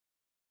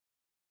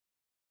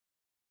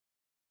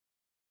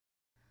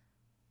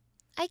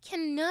I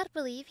cannot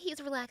believe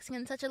he's relaxing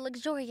in such a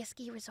luxurious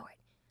ski resort.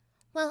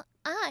 Well,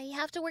 I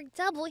have to work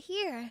double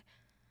here.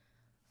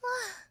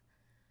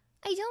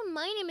 I don't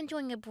mind him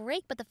enjoying a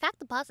break, but the fact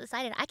the boss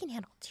decided I can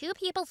handle 2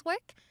 people's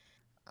work?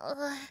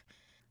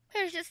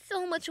 There's just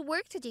so much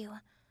work to do.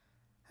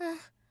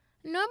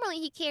 Normally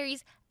he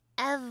carries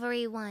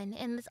everyone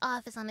in this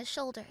office on his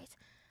shoulders.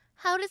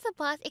 How does the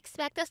boss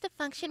expect us to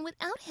function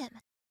without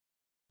him?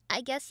 I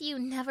guess you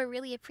never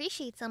really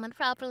appreciate someone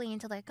properly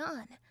until they're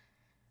gone.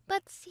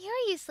 But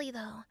seriously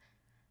though,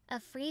 a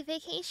free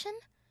vacation?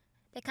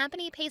 The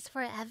company pays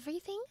for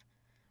everything?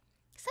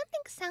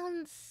 Something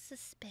sounds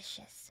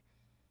suspicious.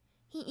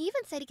 He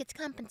even said he gets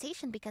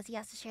compensation because he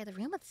has to share the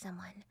room with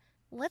someone.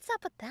 What's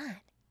up with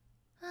that?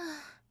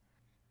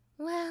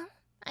 Well,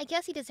 I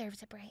guess he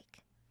deserves a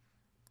break.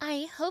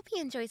 I hope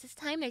he enjoys his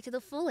time there to the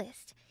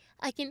fullest.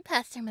 I can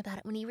pester him about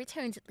it when he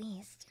returns at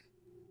least.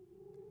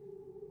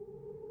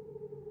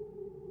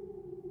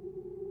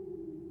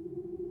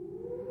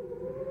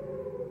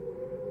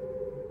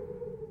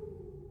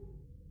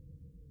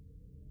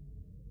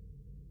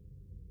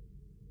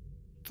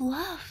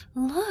 Fluff,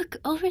 look,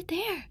 over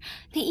there.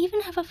 They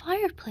even have a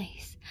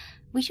fireplace.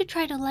 We should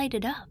try to light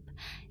it up.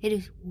 It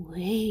is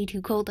way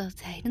too cold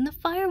outside, and the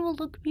fire will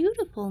look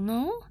beautiful,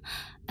 no?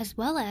 As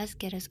well as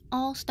get us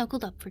all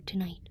snuggled up for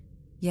tonight.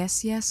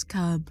 Yes, yes,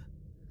 Cub.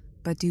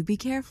 But do be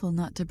careful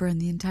not to burn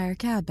the entire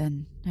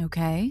cabin,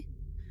 okay?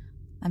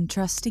 I'm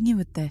trusting you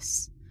with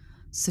this,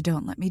 so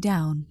don't let me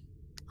down,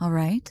 all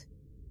right?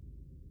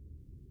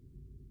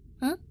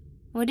 Huh?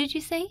 What did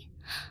you say?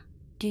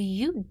 Do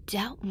you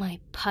doubt my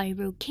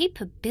pyro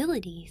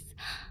capabilities?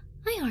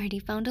 I already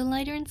found a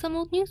lighter in some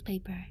old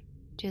newspaper.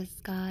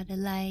 Just gotta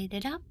light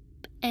it up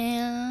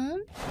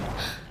and...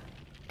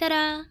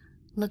 ta-da!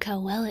 Look how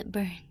well it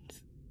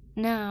burns.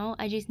 Now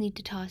I just need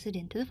to toss it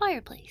into the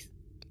fireplace.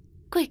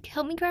 Quick,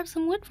 help me grab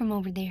some wood from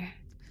over there.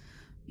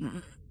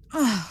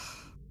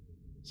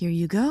 Here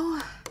you go.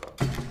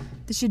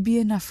 This should be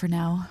enough for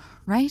now,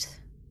 right?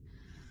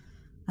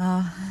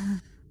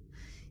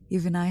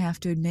 Even I have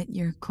to admit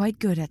you're quite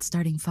good at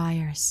starting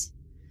fires.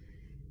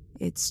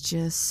 It's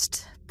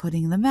just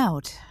putting them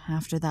out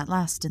after that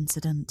last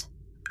incident.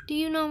 Do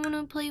you not want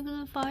to play with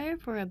the fire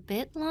for a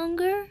bit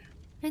longer?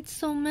 It's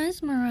so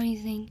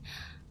mesmerizing.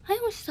 I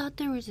always thought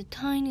there was a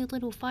tiny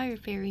little fire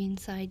fairy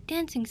inside,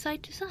 dancing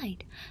side to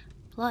side.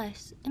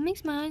 Plus, it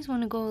makes my eyes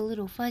want to go a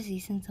little fuzzy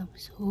since I'm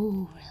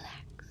so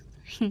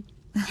relaxed.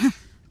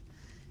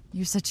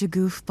 You're such a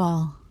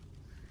goofball.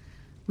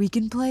 We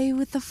can play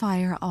with the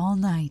fire all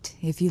night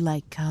if you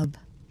like, Cub.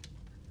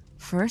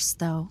 First,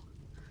 though,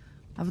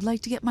 I would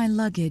like to get my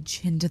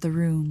luggage into the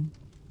room.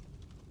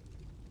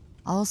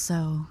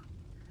 Also,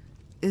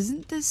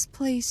 isn't this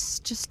place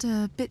just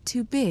a bit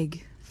too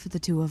big for the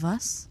 2 of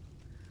us?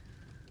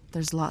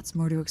 There's lots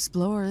more to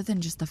explore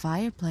than just the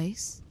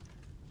fireplace.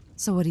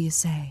 So what do you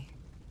say?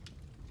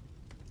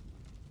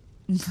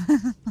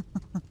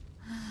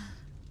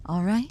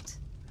 All right,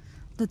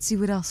 let's see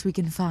what else we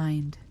can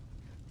find.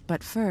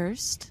 But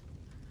first,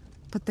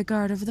 put the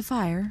guard over the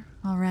fire,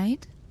 all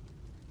right?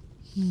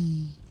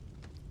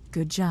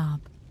 Good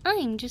job.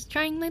 I'm just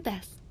trying my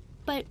best.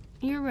 But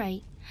you're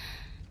right.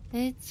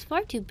 It's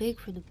far too big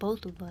for the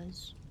both of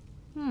us.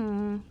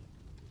 Do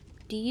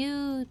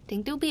you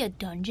think there'll be a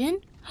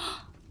dungeon?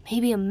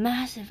 Maybe a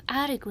massive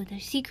attic with a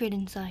secret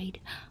inside.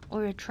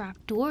 Or a trap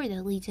door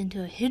that leads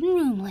into a hidden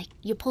room, like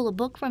you pull a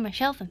book from a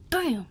shelf and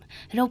BAM!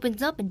 It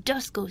opens up and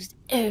dust goes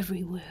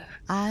everywhere.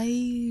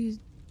 I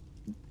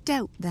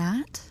doubt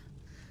that,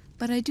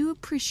 but I do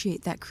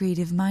appreciate that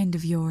creative mind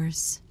of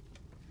yours.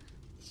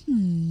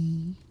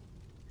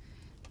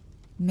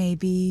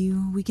 Maybe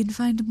we can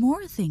find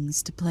more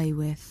things to play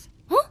with.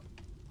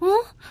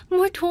 Huh?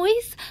 More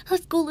toys?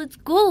 Let's go, let's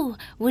go.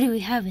 What do we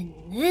have in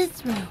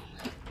this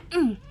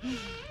room?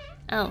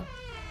 Oh,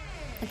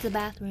 it's a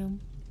bathroom.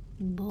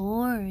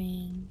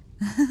 Boring.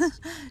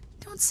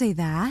 Don't say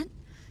that.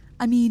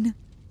 I mean,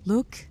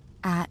 look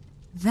at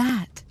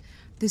that.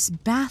 This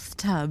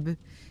bathtub.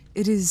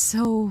 It is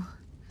so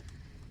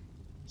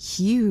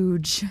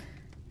huge.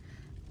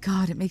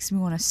 God, it makes me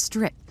want to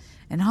strip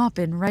and hop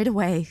in right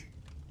away.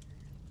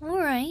 All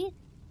right.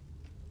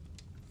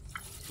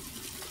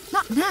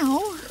 Not now.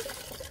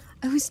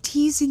 I was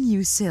teasing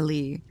you,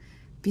 silly.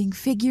 Being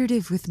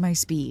figurative with my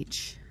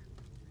speech.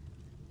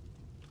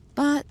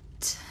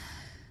 But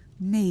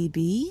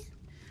maybe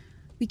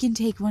we can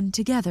take one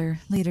together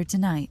later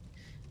tonight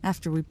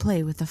after we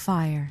play with the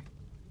fire.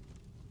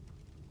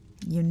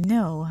 You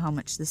know how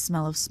much the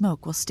smell of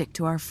smoke will stick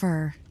to our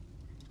fur.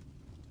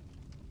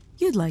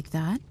 You'd like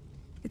that.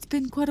 It's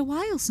been quite a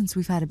while since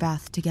we've had a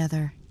bath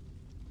together.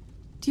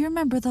 Do you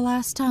remember the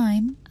last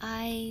time?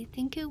 I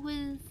think it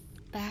was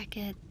back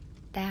at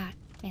that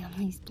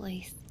family's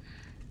place.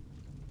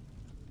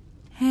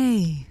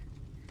 Hey,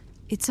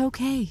 it's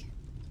okay.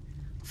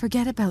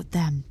 Forget about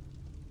them.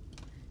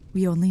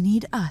 We only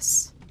need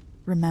us,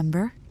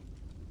 remember?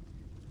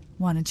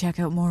 Want to check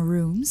out more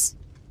rooms?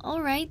 All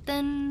right,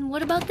 then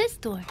what about this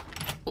door?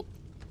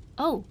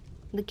 Oh,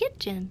 the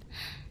kitchen.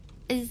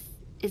 Is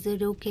Is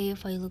it okay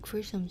if I look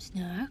for some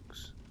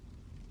snacks?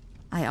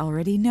 I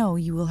already know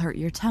you will hurt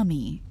your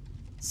tummy.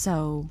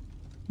 So,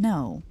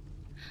 no.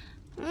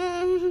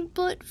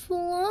 But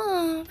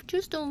Fluff,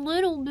 just a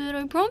little bit.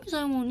 I promise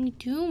I won't eat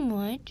too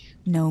much.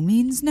 No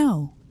means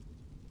no.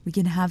 We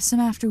can have some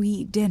after we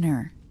eat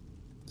dinner.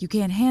 You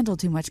can't handle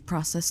too much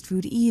processed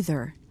food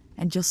either,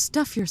 and you'll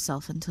stuff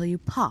yourself until you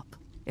pop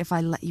if I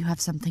let you have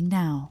something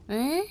now.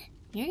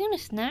 You're gonna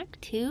snack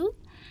too?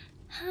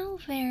 How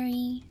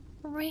very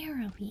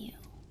rare of you.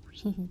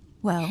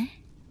 Well,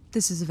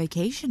 this is a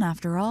vacation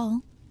after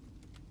all.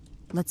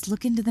 Let's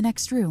look into the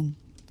next room,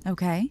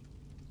 okay?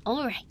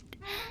 Alright.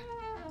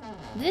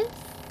 This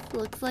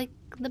looks like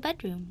the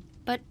bedroom,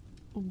 but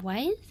why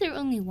is there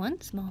only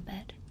one small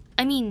bed?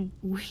 I mean,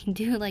 we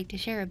do like to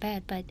share a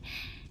bed, but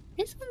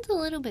this one's a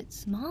little bit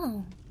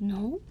small,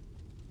 no?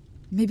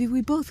 Maybe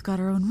we both got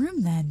our own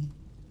room then.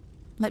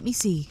 Let me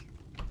see.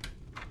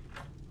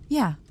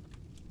 Yeah.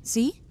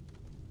 See?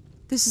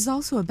 This is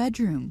also a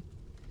bedroom.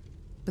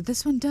 But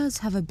this one does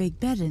have a big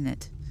bed in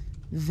it.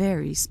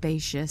 Very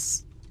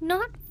spacious.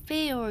 Not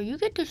fair. You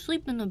get to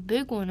sleep in the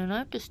big one and I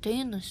have to stay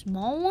in the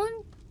small one?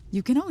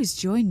 You can always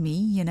join me,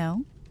 you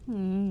know.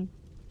 I'm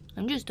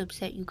just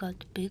upset you got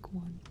the big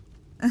one.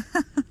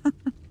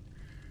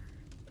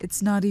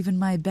 It's not even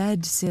my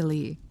bed,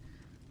 silly.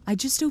 I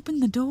just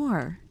opened the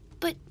door.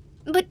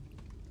 But,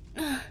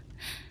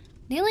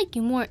 they like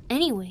you more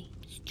anyway,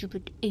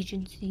 stupid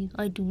agency.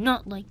 I do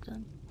not like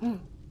them.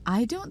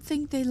 I don't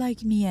think they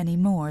like me any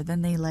more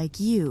than they like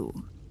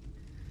you.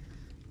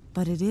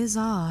 But it is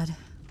odd.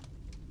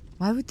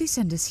 Why would they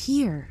send us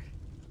here?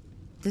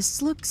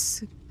 This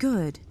looks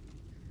good.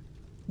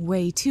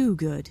 Way too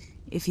good,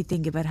 if you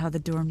think about how the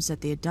dorms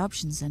at the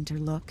adoption center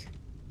look.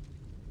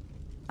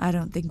 I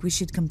don't think we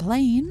should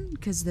complain,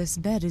 because this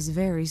bed is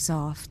very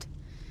soft.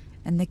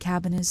 And the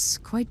cabin is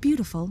quite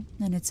beautiful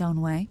in its own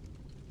way.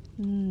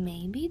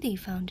 Maybe they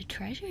found a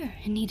treasure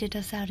and needed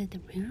us out of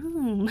the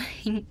room.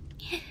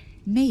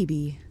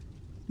 Maybe.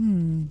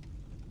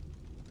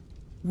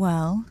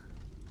 Well,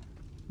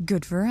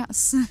 good for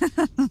us.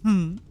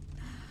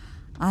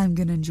 I'm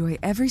gonna enjoy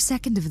every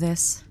second of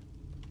this.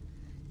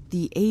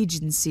 The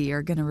agency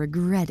are gonna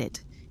regret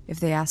it if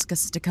they ask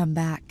us to come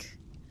back.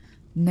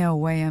 No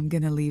way I'm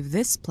gonna leave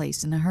this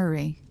place in a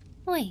hurry.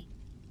 Wait,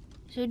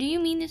 so do you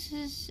mean this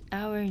is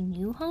our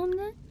new home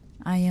then?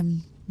 I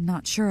am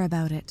not sure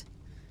about it.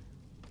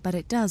 But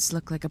it does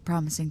look like a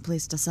promising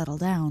place to settle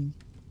down,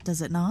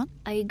 does it not?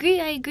 I agree.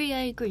 I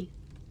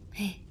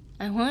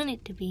want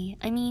it to be.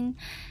 I mean,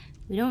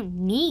 we don't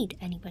need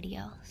anybody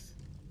else.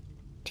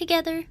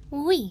 Together,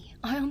 we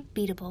are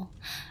unbeatable.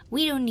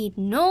 We don't need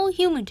no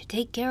human to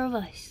take care of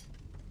us.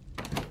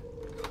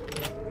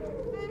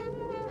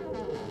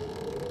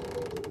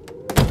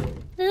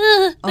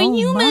 A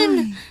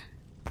human! My.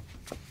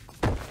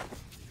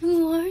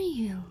 Who are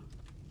you?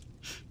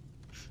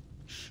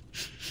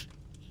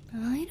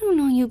 I don't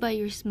know you by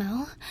your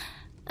smell.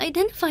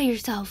 Identify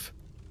yourself.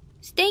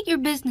 State your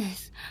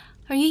business.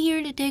 Are you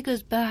here to take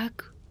us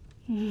back?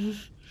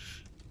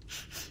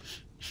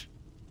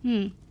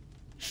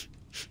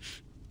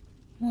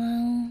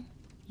 Well,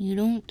 you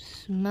don't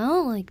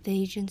smell like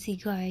the agency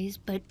guys,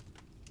 but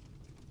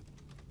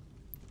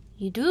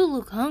you do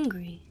look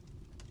hungry.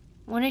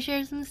 Want to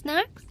share some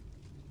snacks?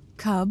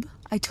 Cub,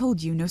 I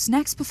told you, no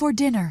snacks before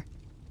dinner.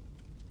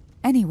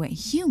 Anyway,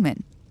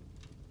 human.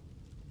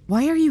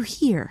 Why are you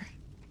here?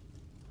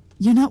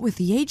 You're not with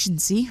the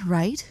agency,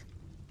 right?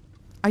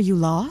 Are you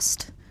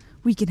lost?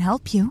 We can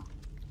help you.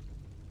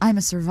 I'm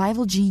a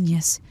survival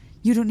genius.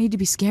 You don't need to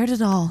be scared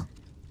at all.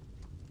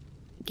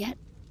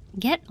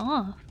 Get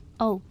off.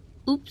 Oh,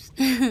 oops.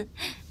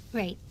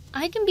 Right.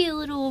 I can be a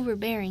little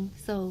overbearing,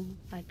 so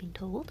I've been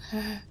told.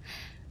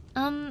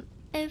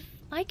 If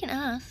I can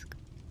ask,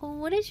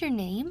 what is your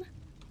name?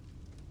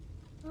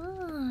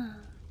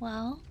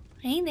 Well,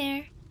 hey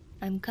there.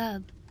 I'm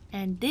Cub,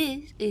 and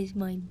this is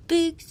my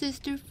big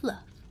sister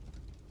Fluff.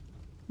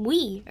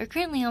 We are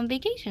currently on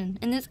vacation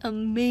in this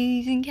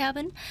amazing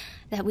cabin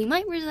that we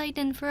might reside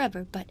in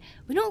forever, but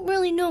we don't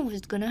really know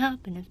what's gonna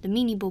happen if the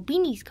meanie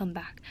bobinis come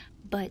back.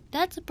 But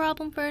that's a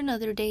problem for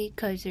another day,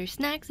 'cause there's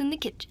snacks in the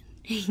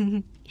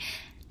kitchen.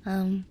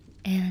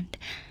 And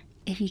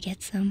if you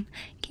get some,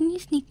 can you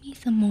sneak me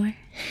some more?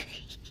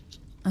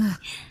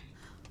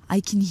 I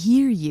can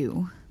hear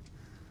you.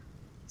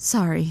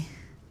 Sorry.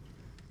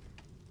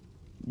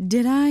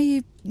 Did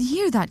I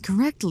hear that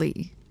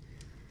correctly?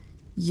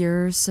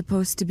 You're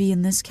supposed to be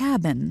in this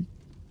cabin.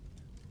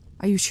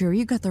 Are you sure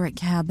you got the right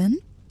cabin?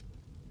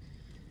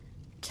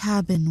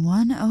 Cabin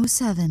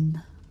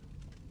 107.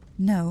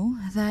 No,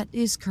 that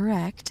is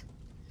correct.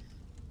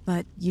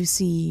 But you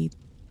see,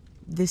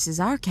 this is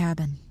our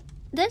cabin.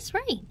 That's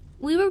right.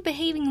 We were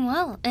behaving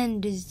well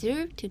and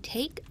deserve to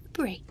take a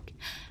break.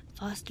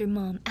 Foster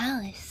mom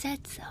Alice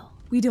said so.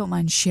 We don't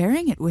mind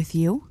sharing it with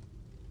you.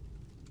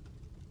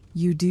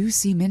 You do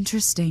seem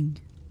interesting,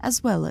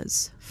 as well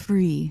as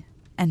free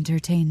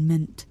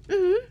entertainment.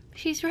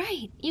 She's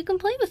right. You can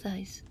play with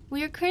us.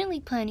 We are currently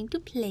planning to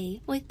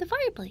play with the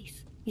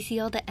fireplace. You see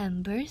all the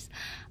embers?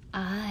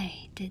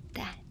 I did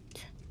that.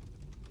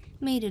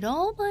 Made it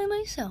all by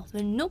myself,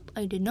 and nope,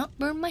 I did not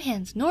burn my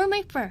hands nor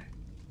my fur.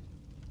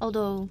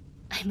 Although,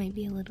 I might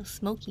be a little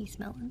smoky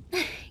smelling.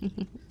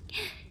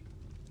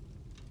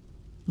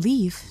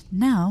 Leave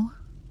now?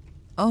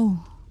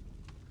 Oh.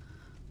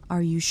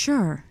 Are you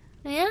sure?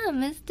 Yeah,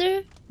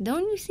 mister.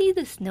 Don't you see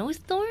the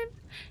snowstorm?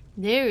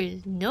 There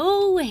is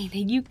no way that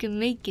you can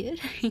make it.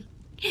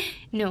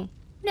 No,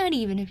 not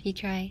even if you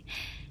try.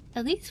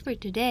 At least for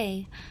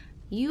today,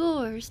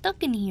 you're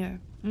stuck in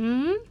here.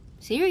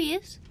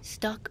 Serious?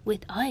 Stuck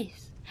with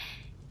us.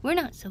 We're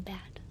not so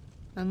bad.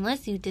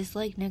 Unless you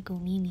dislike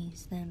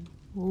Nekomimis, then...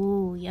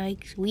 Oh,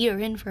 yikes, we are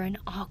in for an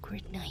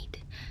awkward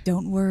night.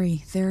 Don't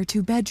worry, there are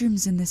 2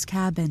 bedrooms in this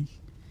cabin.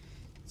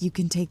 You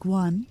can take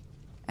one,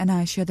 and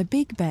I share the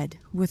big bed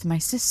with my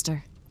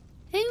sister.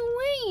 Hey,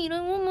 wait,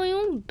 I want my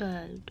own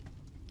bed.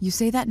 You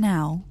say that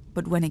now,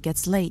 but when it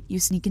gets late, you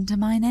sneak into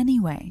mine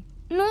anyway.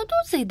 No,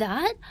 don't say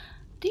that.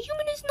 The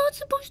human is not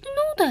supposed to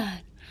know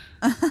that.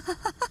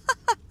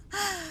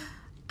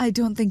 I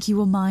don't think you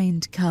will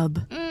mind,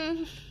 Cub.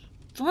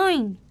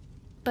 Fine.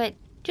 But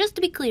just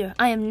to be clear,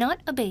 I am not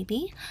a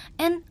baby,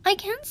 and I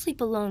can sleep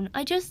alone.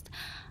 I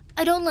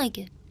don't like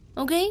it,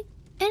 okay?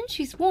 And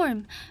she's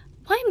warm.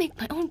 Why make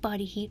my own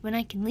body heat when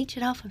I can leech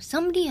it off of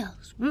somebody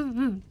else?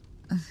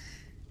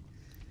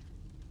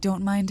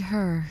 Don't mind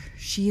her.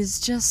 She is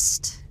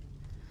just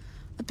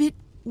a bit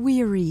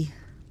weary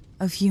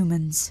of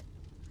humans.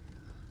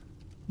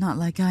 Not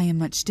like I am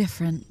much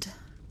different.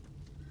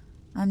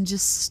 I'm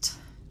just...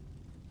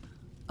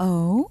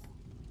 Oh?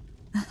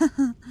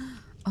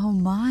 Oh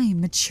my,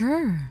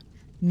 mature.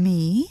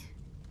 Me?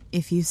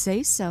 If you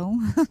say so.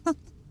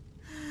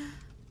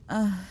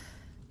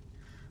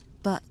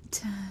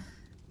 But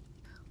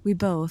we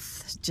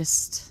both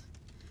just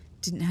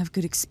didn't have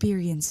good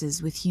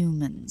experiences with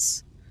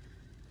humans.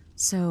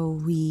 So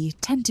we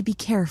tend to be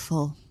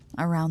careful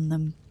around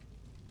them.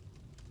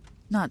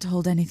 Not to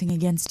hold anything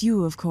against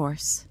you, of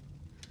course.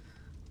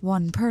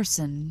 One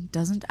person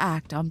doesn't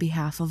act on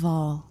behalf of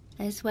all.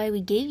 That's why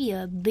we gave you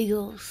a big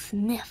ol'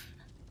 sniff.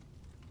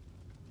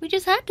 We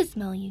just had to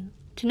smell you,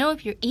 to know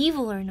if you're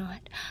evil or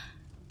not.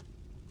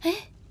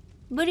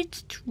 But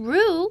it's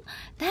true.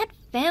 That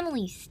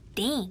family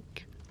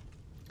stink.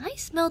 I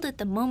smelled it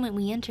the moment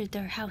we entered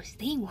their house.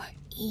 They were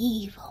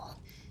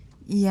evil.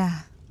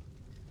 Yeah.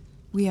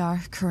 We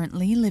are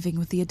currently living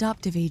with the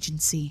adoptive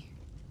agency.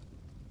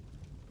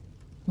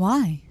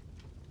 Why?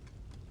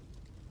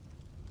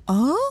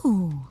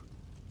 Oh!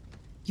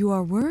 You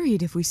are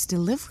worried if we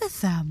still live with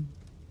them.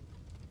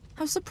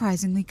 How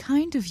surprisingly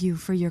kind of you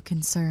for your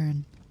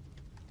concern.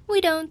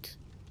 We don't.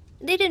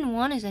 They didn't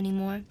want us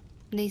anymore.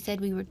 They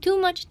said we were too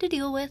much to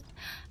deal with.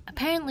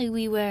 Apparently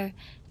we were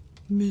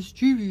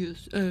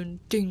mischievous and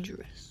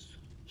dangerous.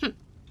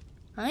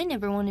 I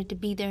never wanted to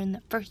be there in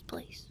the first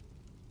place.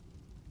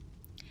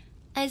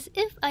 As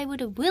if I would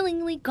have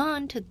willingly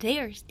gone to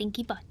their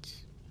stinky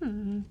butts.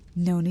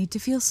 No need to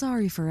feel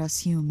sorry for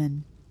us,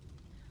 human.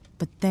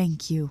 But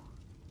thank you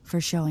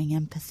for showing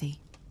empathy.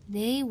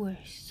 They were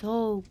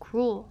so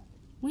cruel.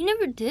 We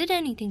never did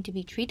anything to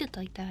be treated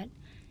like that.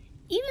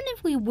 Even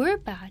if we were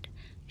bad,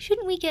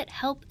 shouldn't we get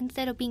help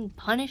instead of being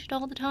punished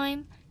all the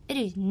time? It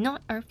is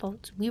not our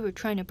fault we were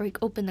trying to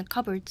break open the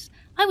cupboards.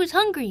 I was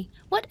hungry.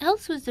 What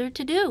else was there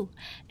to do?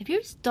 If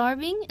you're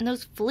starving and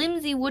those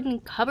flimsy wooden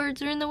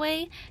cupboards are in the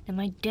way, then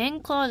my dang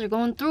claws are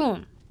going through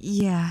them.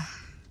 Yeah.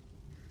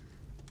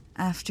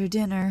 After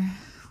dinner,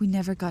 we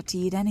never got to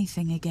eat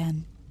anything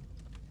again.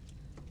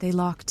 They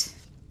locked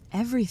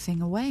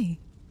everything away.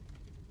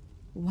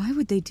 Why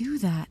would they do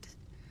that?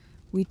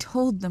 We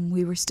told them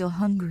we were still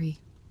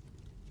hungry.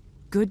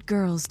 Good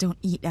girls don't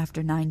eat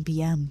after 9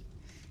 p.m.,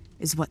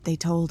 is what they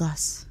told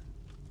us.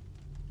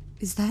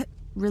 Is that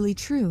really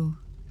true?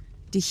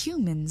 Do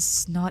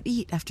humans not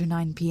eat after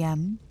 9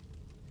 p.m.?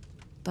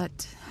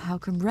 But how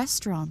come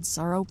restaurants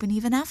are open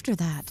even after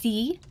that?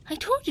 See? I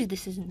told you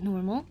this isn't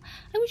normal.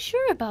 I was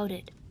sure about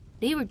it.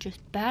 They were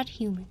just bad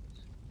humans.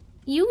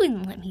 You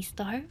wouldn't let me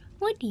starve,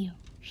 would you?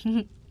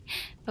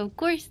 Of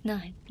course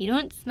not. You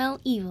don't smell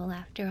evil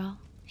after all.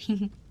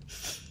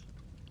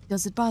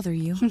 Does it bother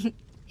you?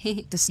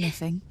 The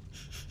sniffing?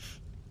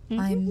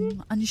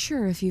 I'm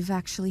unsure if you've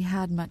actually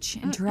had much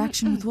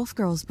interaction with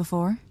Wolfgirls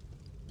before.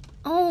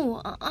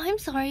 Oh, I'm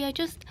sorry.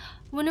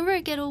 Whenever I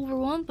get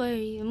overwhelmed by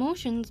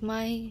emotions,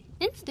 my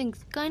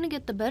instincts kind of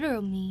get the better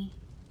of me.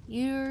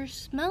 Your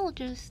smell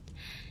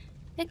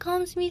it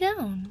calms me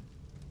down.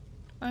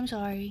 I'm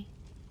sorry.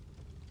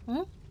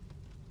 Huh?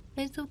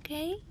 It's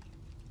okay?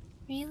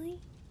 Really?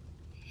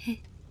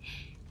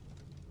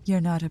 You're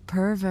not a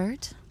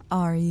pervert,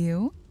 are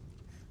you?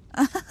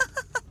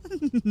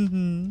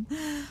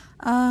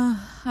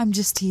 I'm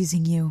just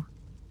teasing you.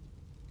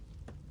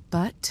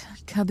 But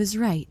Cub is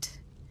right.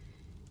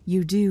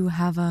 You do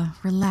have a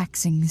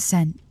relaxing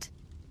scent.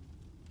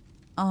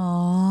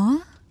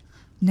 Aww,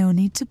 no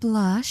need to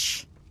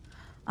blush.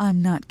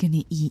 I'm not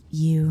gonna eat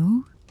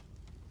you.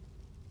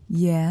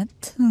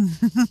 Yet.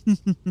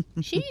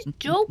 She's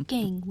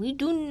joking. We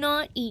do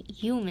not eat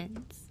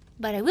humans.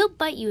 But I will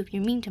bite you if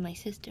you're mean to my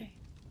sister.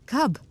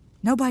 Cub,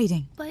 no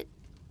biting. But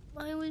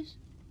I was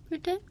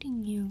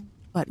protecting you.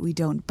 But we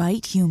don't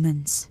bite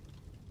humans.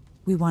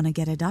 We want to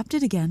get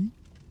adopted again.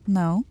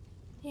 No?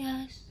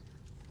 Yes.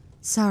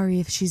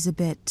 Sorry if she's a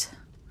bit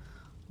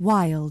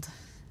wild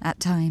at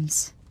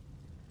times.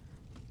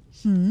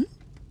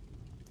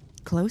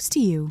 Close to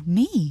you,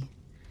 me.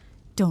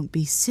 Don't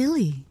be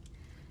silly.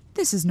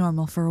 This is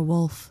normal for a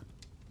wolf.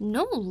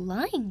 No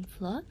lying,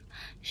 Fluff.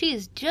 She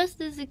is just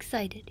as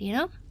excited, you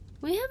know?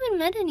 We haven't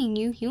met any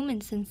new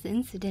humans since the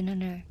incident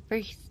in our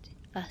first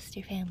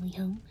foster family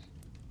home.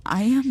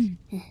 I am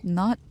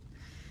not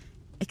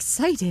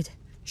excited.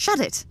 Shut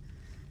it!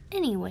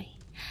 Anyway,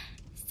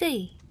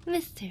 say,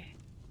 mister,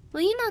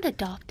 will you not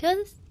adopt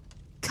us?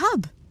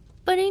 Cub!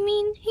 But I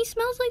mean, he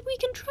smells like we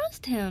can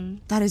trust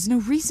him. That is no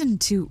reason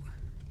to...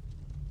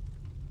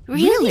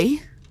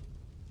 Really?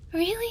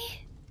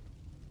 Really?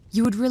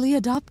 You would really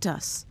adopt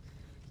us.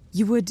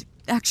 You would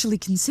actually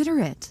consider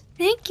it.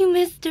 Thank you,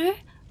 mister.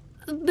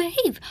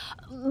 Behave.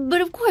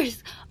 But of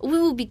course, we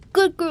will be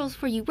good girls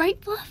for you,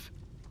 right, Fluff?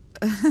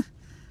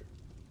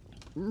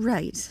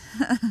 Right.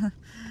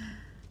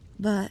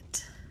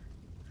 But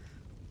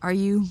are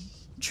you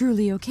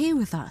truly okay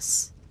with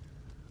us?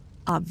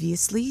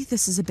 Obviously,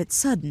 this is a bit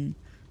sudden,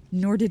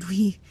 nor did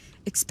we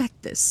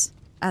expect this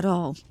at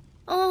all.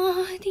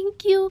 Oh,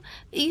 thank you.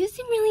 You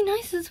seem really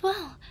nice as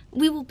well.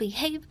 We will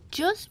behave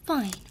just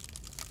fine.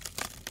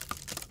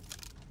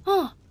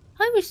 Oh,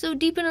 I was so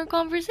deep in our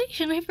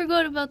conversation, I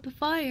forgot about the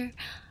fire.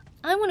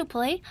 I want to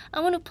play.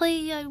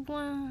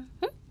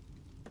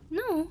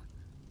 No.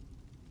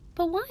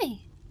 But why?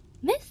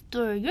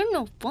 Mister, you're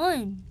no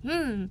fun.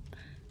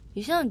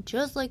 You sound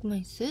just like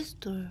my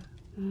sister.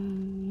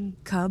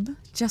 Cub,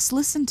 just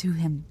listen to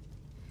him.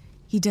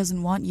 He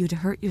doesn't want you to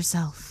hurt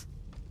yourself.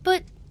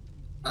 But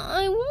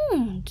I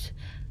won't.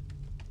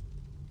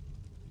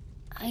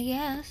 I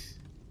guess.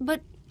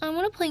 But I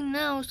want to play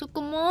now, so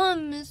come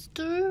on,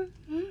 mister.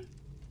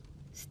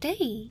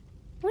 Stay.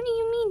 What do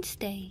you mean,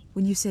 stay?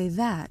 When you say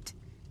that,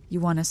 you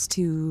want us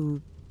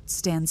to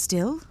stand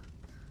still?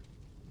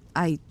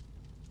 I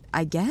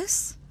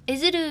guess?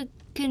 Is it a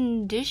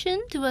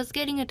condition to us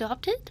getting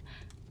adopted?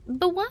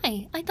 But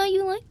why? I thought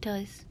you liked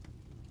us.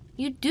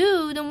 You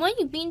do? Then why are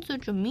you being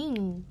such a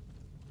meanie?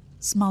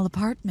 Small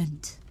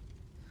apartment.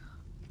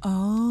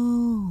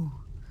 Oh,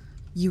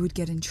 you would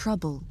get in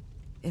trouble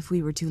if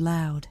we were too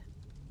loud.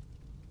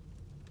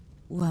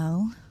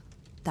 Well,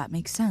 that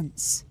makes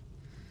sense.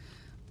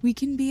 We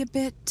can be a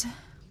bit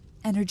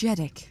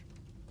energetic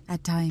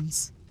at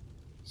times.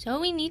 So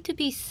we need to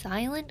be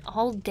silent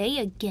all day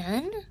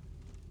again?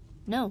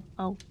 No.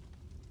 Oh.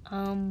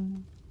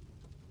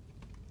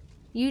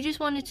 You just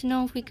wanted to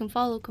know if we can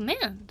follow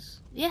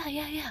commands. Yeah.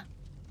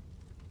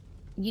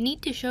 You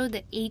need to show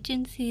the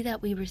agency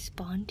that we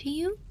respond to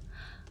you?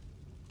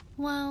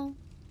 Well,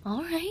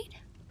 alright.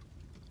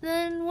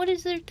 Then what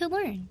is there to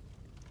learn?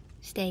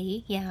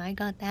 Stay. Yeah, I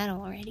got that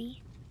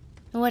already.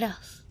 What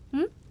else?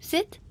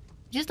 Sit?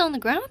 Just on the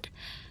ground?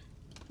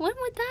 When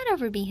would that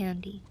ever be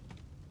handy?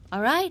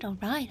 Alright, I'll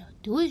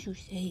do as you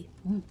say.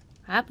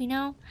 Happy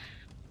now?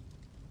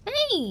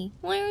 Hey,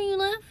 why are you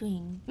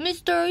laughing?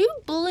 Mister, are you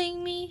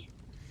bullying me?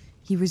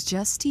 He was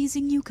just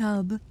teasing you,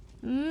 Cub.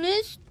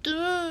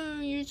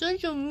 Mister, you're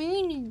such a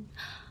meanie.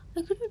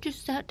 I could have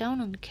just sat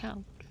down on the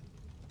couch.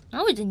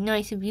 That was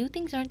nice of you.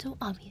 Things aren't so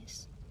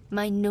obvious.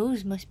 My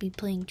nose must be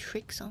playing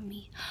tricks on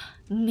me.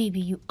 Maybe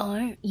you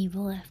are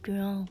evil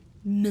after all.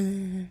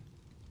 Meh.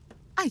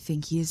 I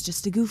think he is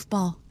just a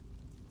goofball.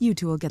 You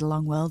two will get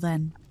along well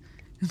then.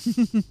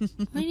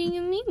 What do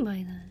you mean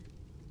by that?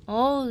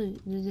 Oh,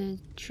 the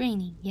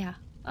training, yeah.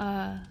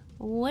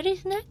 What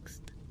is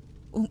next?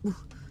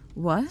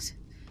 What?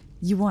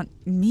 You want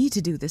me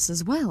to do this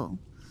as well?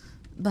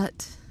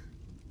 But...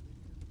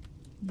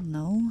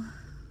 No.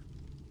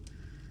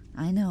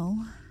 I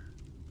know.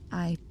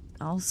 I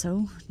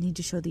also need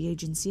to show the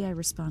agency I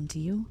respond to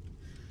you.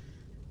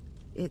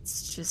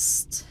 It's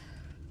just...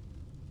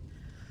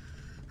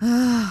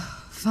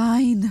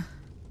 Fine.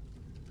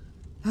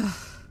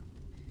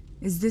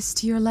 Is this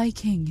to your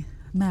liking,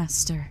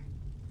 Master?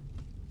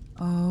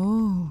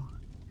 Oh,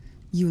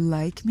 you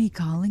like me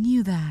calling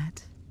you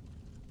that?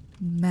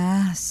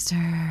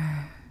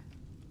 Master.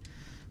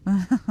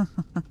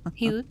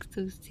 He looks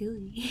so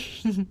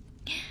silly.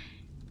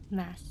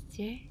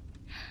 Master.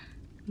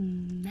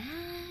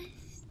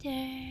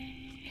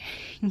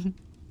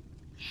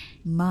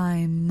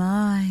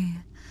 My.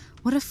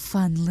 What a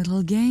fun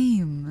little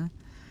game.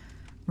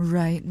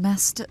 Right,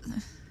 Master?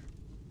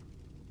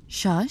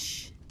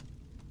 Shush.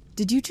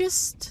 Did you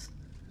just...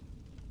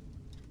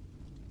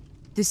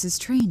 This is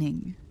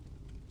training.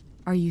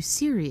 Are you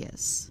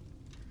serious?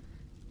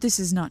 This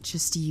is not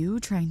just you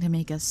trying to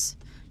make us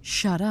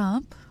shut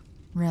up,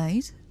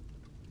 right?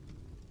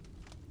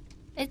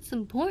 It's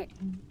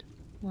important.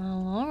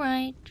 Well,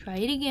 alright, try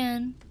it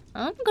again.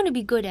 I'm gonna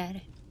be good at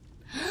it.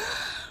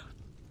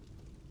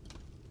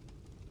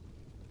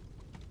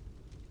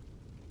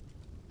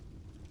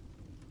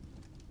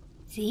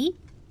 See?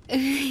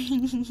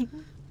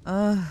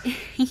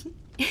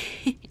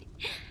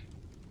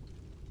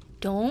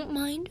 Don't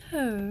mind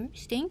her.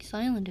 Staying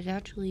silent is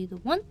actually the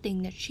one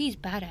thing that she's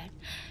bad at.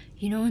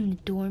 You know, in the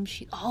dorm,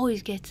 she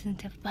always gets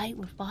into a fight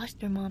with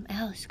foster mom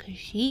Alice because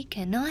she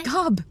cannot...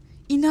 Cobb,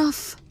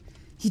 enough.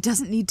 He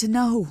doesn't need to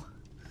know.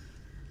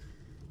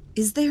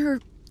 Is there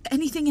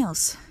anything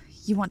else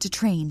you want to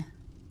train?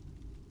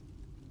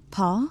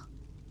 Paw?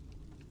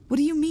 What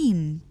do you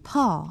mean,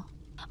 paw?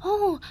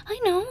 Oh, I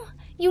know.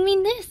 You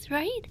mean this,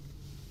 right?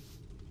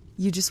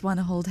 You just want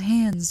to hold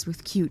hands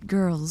with cute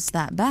girls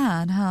that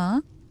bad,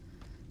 huh?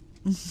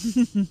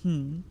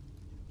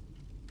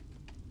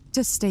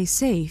 To stay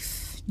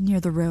safe near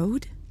the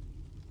road?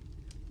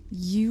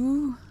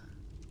 You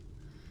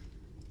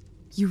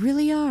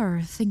really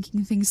are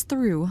thinking things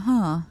through,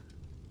 huh?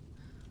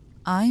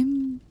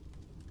 I'm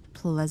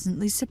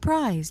pleasantly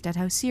surprised at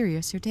how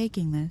serious you're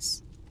taking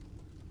this.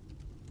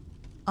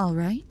 All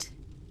right.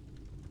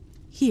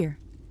 Here,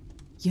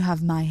 you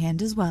have my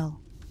hand as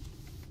well.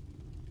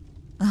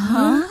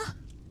 Huh?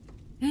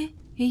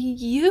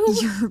 You?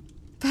 You're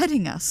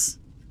petting us.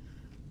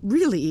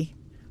 Really?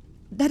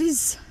 That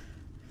is...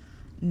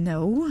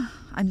 No,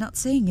 I'm not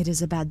saying it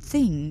is a bad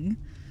thing.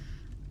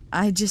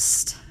 I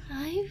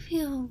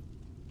feel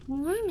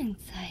warm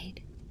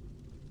inside.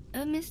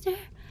 Mister,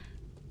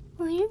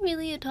 will you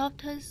really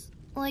adopt us?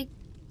 Like,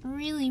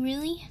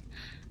 really?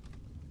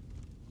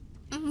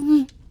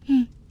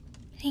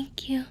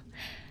 Thank you.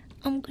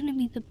 I'm gonna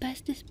be the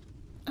bestest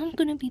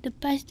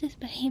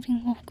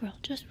behaving wolf girl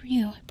just for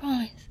you, I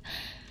promise.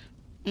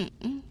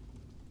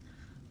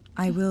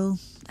 I will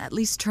at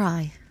least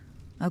try,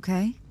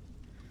 okay?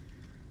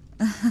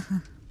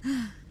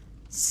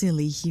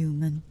 Silly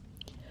human.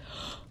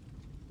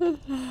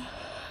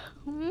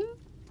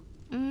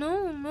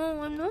 No,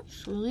 I'm not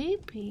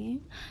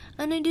sleepy.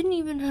 And I didn't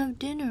even have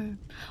dinner.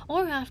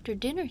 Or after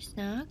dinner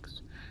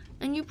snacks.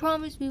 And you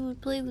promised we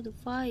would play with the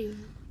fire.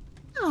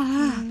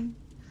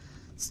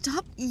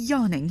 Stop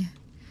yawning.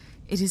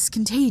 It is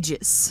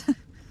contagious.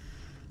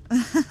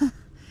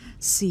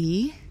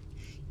 See?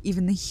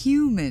 Even the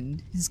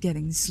human is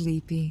getting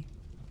sleepy.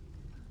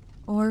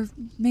 Or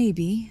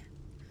maybe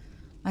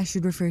I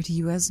should refer to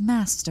you as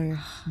Master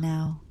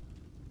now.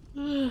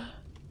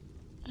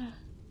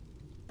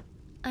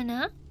 A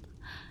nap?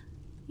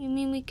 You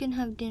mean we can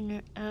have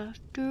dinner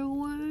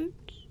afterwards?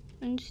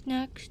 And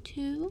snacks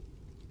too?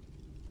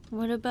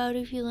 What about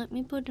if you let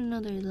me put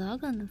another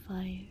log on the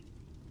fire?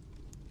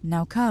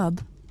 Now,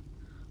 Cub,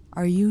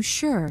 are you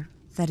sure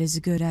that is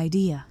a good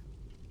idea?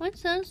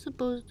 What's that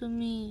supposed to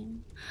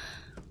mean?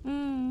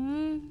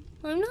 I'm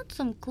not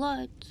some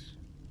klutz.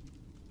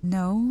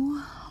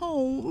 No.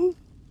 Oh.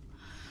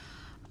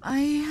 I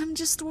am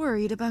just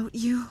worried about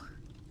you.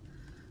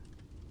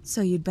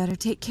 So you'd better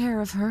take care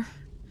of her.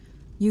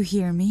 You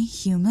hear me,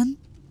 human?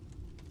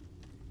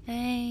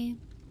 Hey,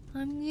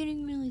 I'm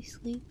getting really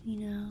sleepy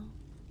now.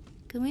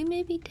 Can we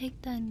maybe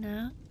take that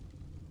nap?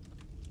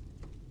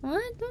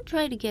 What? Don't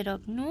try to get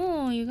up.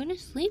 No, you're gonna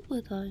sleep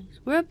with us.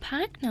 We're a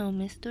pack now,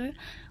 mister.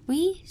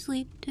 We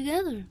sleep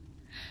together.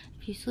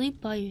 If you sleep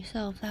by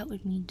yourself, that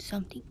would mean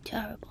something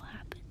terrible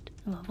happened.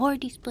 And we've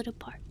already split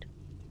apart.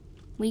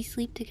 We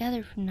sleep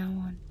together from now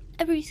on.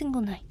 Every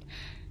single night.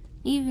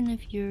 Even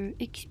if you're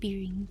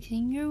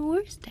experiencing your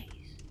worst days.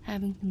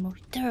 Having the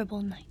most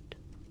terrible night.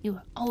 You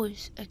are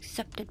always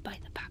accepted by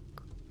the pack.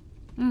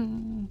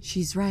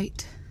 She's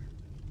right.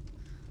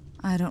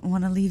 I don't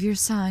want to leave your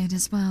side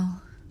as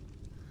well.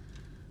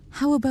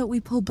 How about we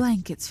pull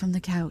blankets from the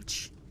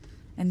couch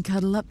and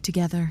cuddle up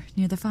together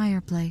near the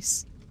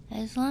fireplace?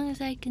 As long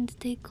as I can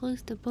stay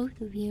close to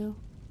both of you,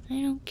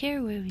 I don't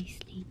care where we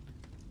sleep.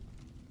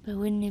 But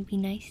wouldn't it be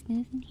nice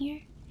snoozing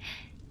here?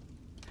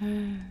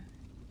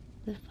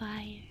 The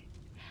fire.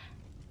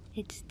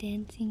 It's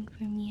dancing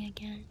for me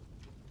again.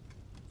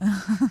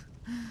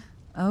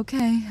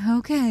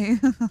 Okay.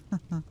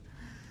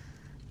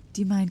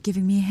 Do you mind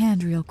giving me a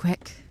hand real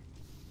quick?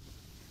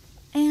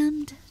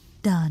 And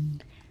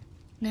done.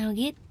 Now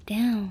get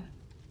down.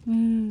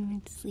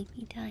 It's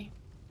sleepy time.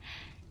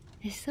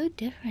 It's so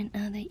different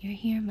now that you're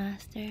here,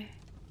 Master.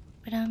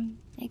 But I'm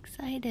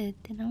excited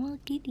and I'm all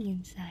giddy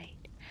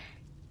inside.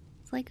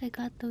 It's like I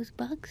got those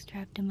bugs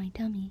trapped in my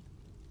tummy.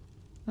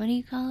 What do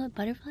you call it?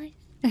 Butterflies?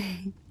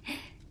 I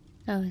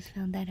always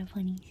found that a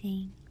funny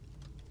saying.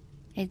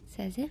 It's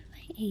as if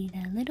I ate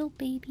a little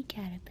baby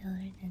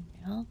caterpillar and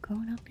they're all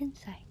grown up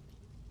inside me.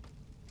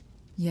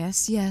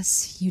 Yes,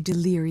 you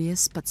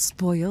delirious but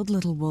spoiled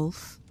little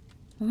wolf.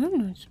 I'm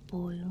not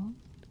spoiled.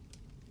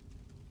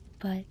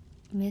 But,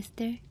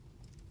 mister,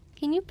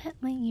 can you pet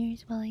my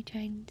ears while I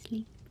try and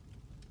sleep?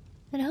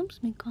 It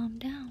helps me calm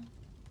down.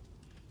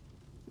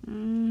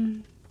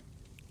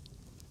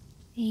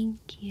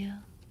 Thank you.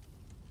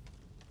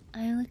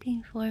 I'm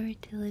looking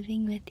forward to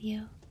living with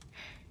you.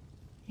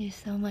 There's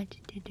so much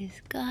to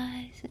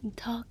discuss and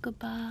talk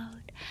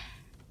about.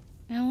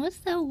 Now, what's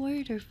that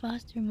word her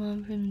foster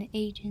mom from the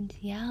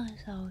agency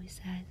Alice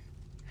always says?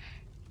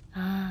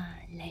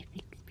 Life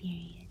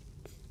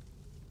experience.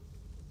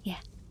 Yeah,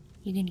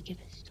 You're gonna give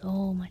us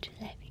so much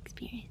life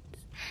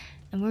experience,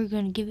 and we're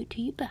gonna give it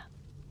to you back.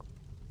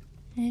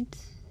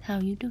 It's how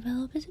you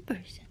develop as a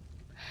person.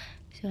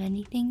 So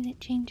anything that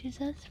changes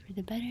us for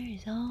the better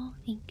is all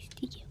thanks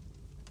to you.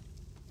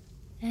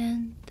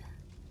 And,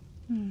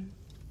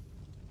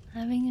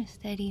 having a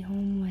steady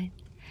home would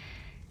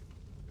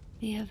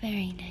be a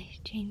very nice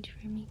change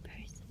for me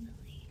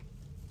personally.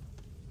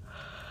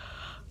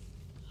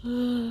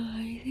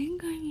 I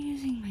think I'm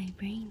using my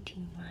brain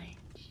too much.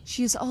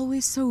 She is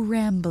always so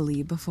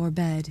rambly before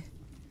bed.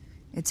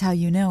 It's how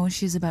you know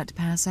she's about to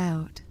pass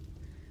out.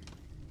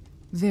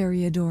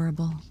 Very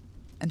adorable.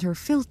 And her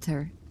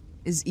filter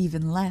is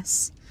even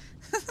less.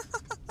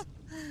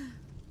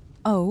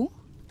 Oh?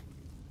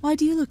 Why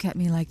do you look at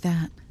me like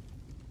that?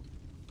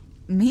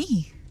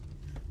 Me?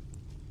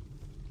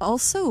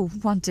 Also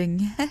wanting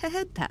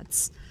head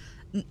pats?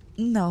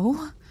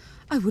 No,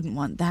 I wouldn't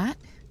want that.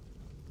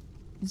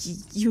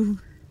 You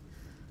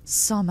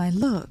saw my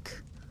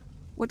look.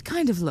 What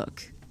kind of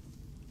look?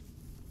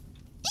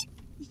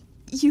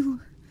 You're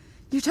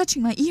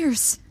touching my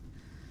ears.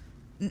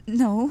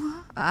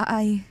 No,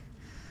 I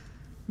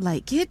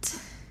like it.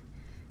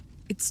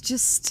 It's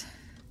just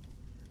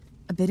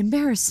a bit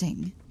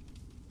embarrassing.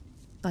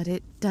 But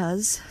it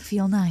does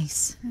feel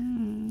nice.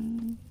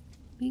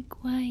 Be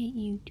quiet,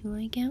 you two.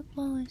 I can't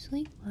fall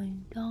asleep while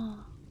you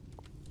talk.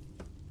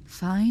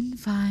 Fine,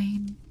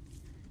 fine.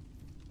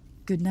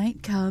 Good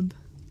night, cub.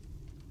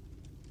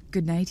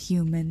 Good night,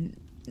 human.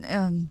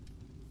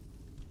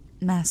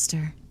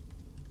 Master.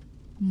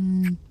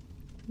 Good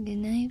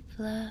night,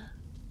 Fluff.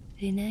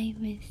 Good night,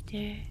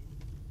 mister.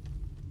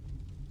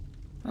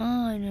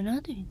 Oh, and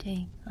another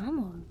thing, I'm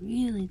a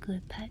really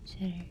good pet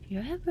sitter. If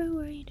you're ever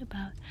worried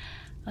about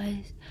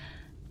us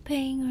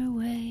paying our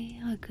way,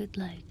 I could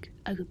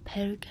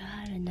pet a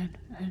cat and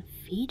then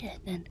feed it,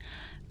 then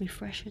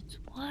refresh its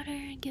water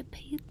and get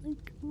paid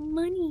like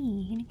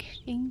money in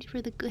exchange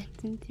for the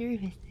goods and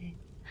services.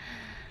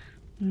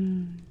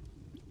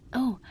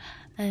 Oh,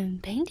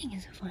 and painting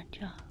is a fun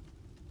job.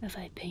 If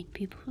I paint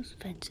people's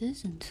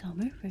fences in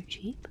summer for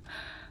cheap,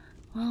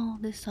 well,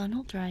 the sun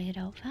will dry it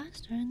out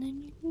faster and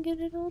then you can get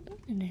it all done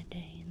in a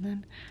day, and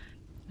then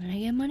I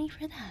get money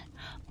for that.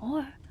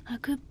 Or I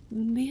could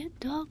be a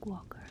dog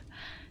walker.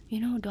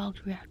 You know,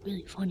 dogs react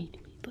really funny to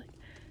me, but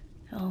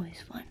it's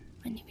always fun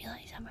when you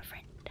realize I'm a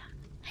friend.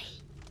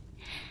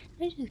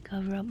 I just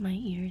cover up my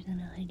ears in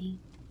a hoodie.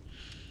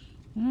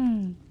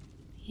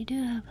 You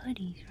do have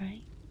hoodies,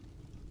 right?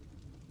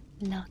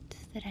 Lots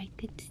that I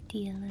could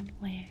steal and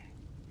wear.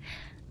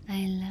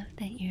 I love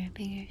that you're a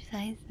bigger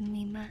size than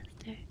me,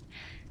 Master.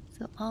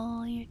 So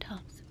all your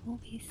tops will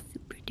be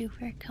super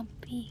duper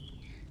comfy.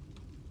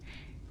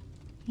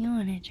 You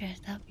want to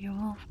dress up your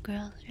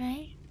Wolfgirls,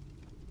 right?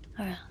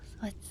 Or else,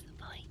 what's the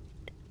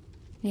point?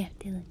 We have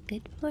to look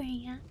good for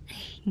ya.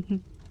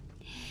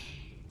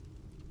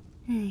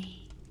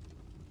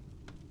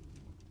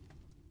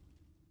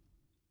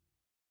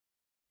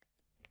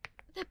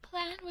 The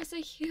plan was a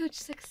huge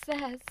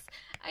success.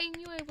 I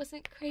knew I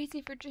wasn't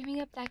crazy for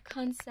dreaming up that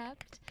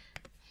concept.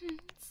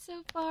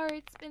 So far,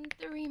 it's been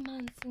 3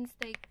 months since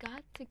they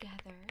got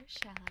together,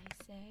 shall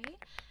I say.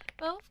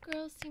 Both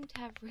girls seem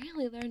to have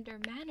really learned their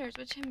manners,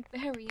 which I'm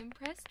very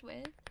impressed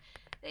with.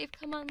 They've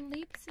come on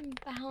leaps and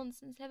bounds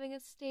since having a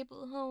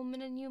stable home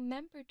and a new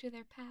member to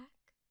their pack.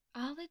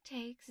 All it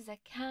takes is a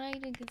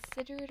kind and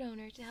considerate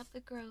owner to help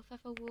the growth of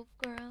a wolf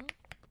girl.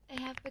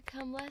 They have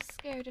become less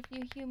scared of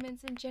new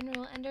humans in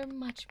general and are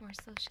much more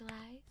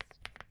socialized.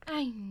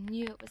 I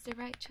knew it was the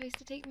right choice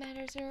to take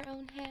matters in her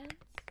own hands.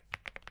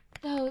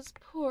 Those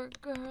poor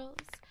girls.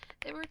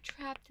 They were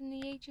trapped in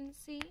the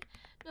agency.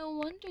 No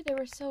wonder they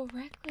were so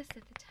reckless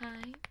at the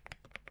time.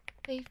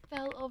 They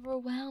felt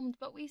overwhelmed,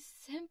 but we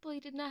simply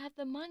did not have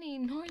the money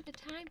nor the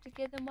time to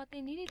give them what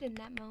they needed in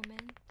that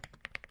moment.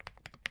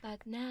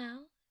 But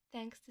now,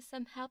 thanks to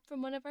some help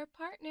from one of our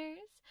partners,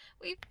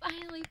 we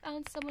finally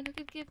found someone who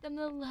could give them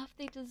the love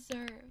they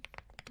deserve.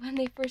 When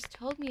they first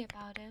told me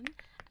about him,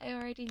 I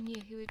already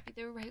knew he would be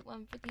the right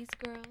one for these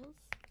girls.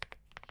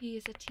 He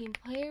is a team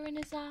player in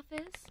his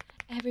office,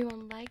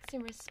 everyone likes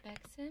and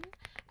respects him,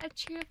 a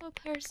cheerful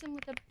person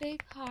with a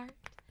big heart.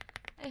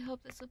 I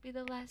hope this will be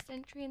the last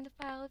entry in the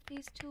file of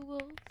these two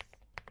wolves.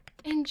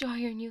 Enjoy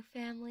your new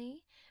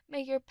family.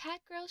 May your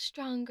pack grow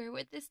stronger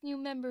with this new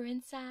member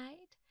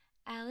inside.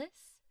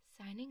 Alice,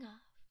 signing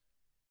off.